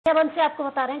गरियाबंद से आपको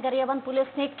बता रहे हैं, गरियाबंद पुलिस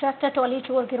ने एक ट्रैक्टर ट्रॉली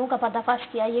चोर गिरोह का पर्दाफाश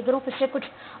किया। ये गिरोह पिछले कुछ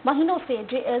महीनों से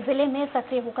जिले में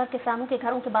सक्रिय होकर किसानों के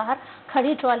घरों के बाहर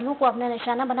खड़ी ट्रॉलियों को अपना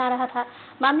निशाना बना रहा था।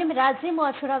 मामले में राजिम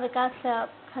और छुरा विकास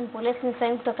खंड पुलिस ने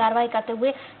संयुक्त कार्रवाई करते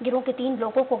हुए गिरोह के 3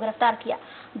 लोगों को गिरफ्तार किया।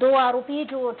 2 आरोपी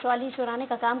जो ट्रॉली चुराने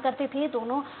का काम करते थे,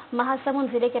 दोनों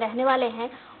महासमुंद जिले के रहने वाले हैं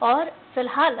और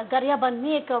फिलहाल गरियाबंद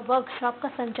में एक वर्कशॉप का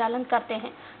संचालन करते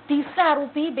हैं। तीसरा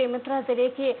आरोपी बेमेतरा जिले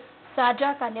के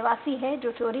साजा का निवासी है,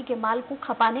 जो चोरी के माल को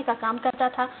खपाने का काम करता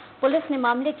था। पुलिस ने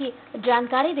मामले की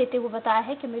जानकारी देते हुए बताया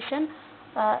है कि मिशन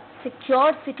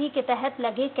सिक्योर सिटी के तहत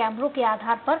लगे कैमरों के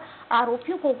आधार पर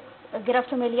आरोपियों को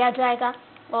गिरफ्त में लिया जाएगा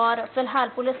और फिलहाल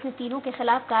पुलिस ने तीनों के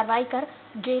खिलाफ कार्रवाई कर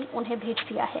जेल उन्हें भेज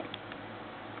दिया है।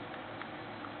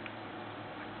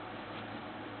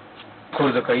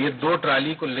 ये 2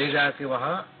 ट्राली को ले जाके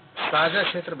वहाँ साजा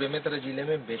क्षेत्र बेमेतरा जिले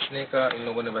में बेचने का इन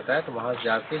लोगों ने बताया। तो वहां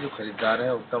जाके जो खरीदार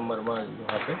है उत्तम वर्मा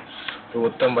वहाँ पे, तो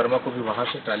उत्तम वर्मा को भी वहां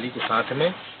से ट्राली के साथ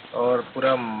में और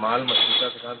पूरा माल मसूदा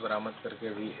के साथ बरामद करके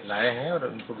अभी लाए हैं और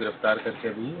उनको गिरफ्तार करके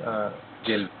अभी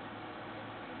जेल।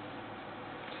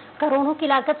 करोड़ों की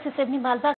लागत से सिवनी मालवा